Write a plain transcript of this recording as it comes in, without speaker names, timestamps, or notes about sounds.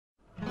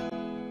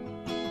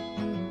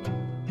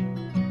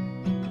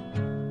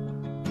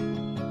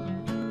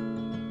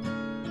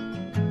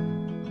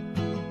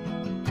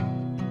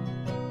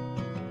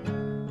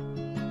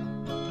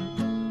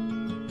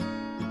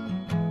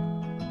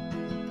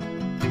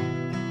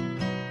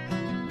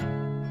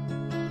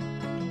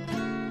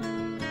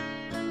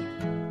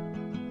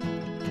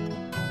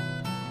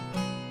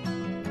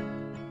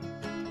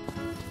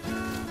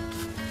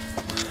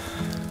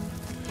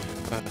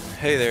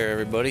Hey there,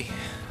 everybody.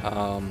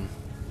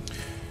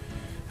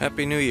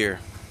 Happy New Year.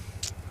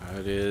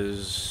 It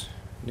is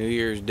New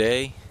Year's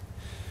Day.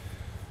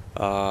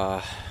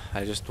 I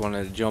just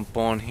wanted to jump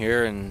on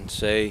here and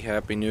say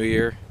Happy New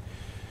Year,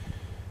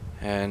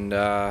 and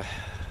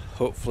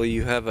hopefully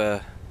you have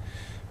a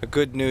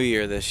good New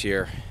Year this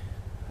year.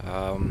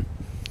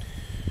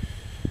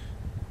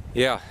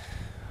 Yeah,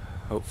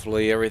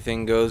 hopefully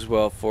everything goes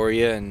well for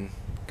you and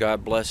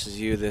God blesses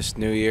you this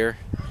New Year.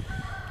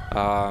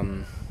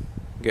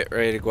 Get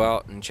ready to go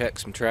out and check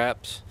some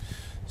traps.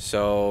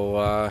 So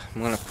I'm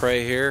going to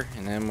pray here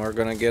and then we're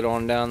going to get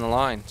on down the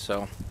line.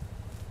 So,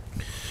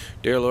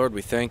 dear Lord,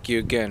 we thank you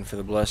again for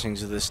the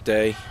blessings of this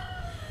day,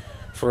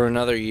 for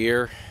another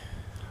year.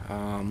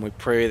 We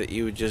pray that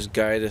you would just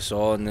guide us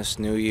all in this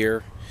new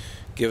year,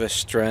 give us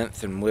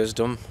strength and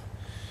wisdom,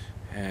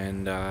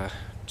 and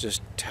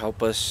just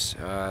help us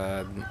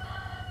to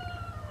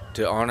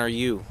honor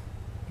you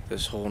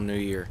this whole new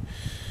year.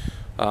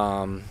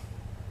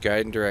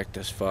 Guide and direct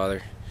us,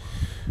 Father.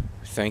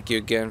 Thank you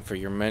again for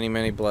your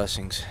many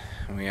blessings,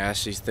 and we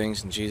ask these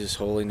things in Jesus'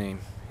 holy name.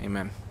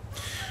 Amen.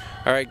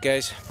 Alright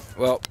guys,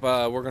 well,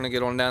 we're going to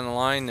get on down the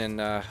line,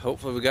 and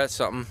hopefully we got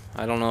something.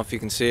 I don't know if you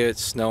can see it.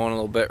 It's snowing a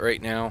little bit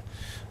right now.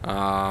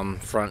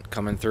 Front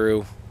coming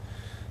through.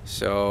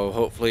 So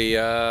hopefully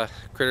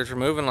critters were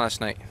moving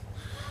last night.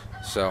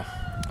 So,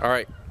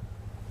 alright.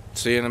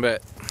 See you in a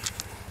bit.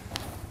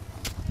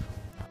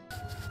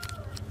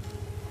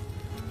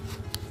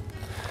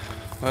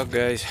 Well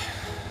guys,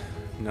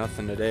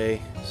 nothing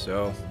today,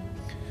 so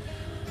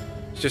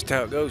it's just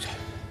how it goes.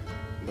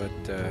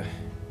 But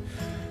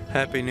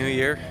Happy New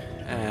Year,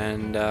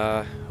 and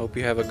hope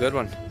you have a good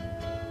one.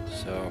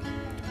 So,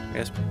 I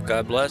guess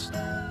God bless.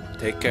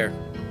 Take care.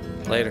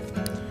 Later.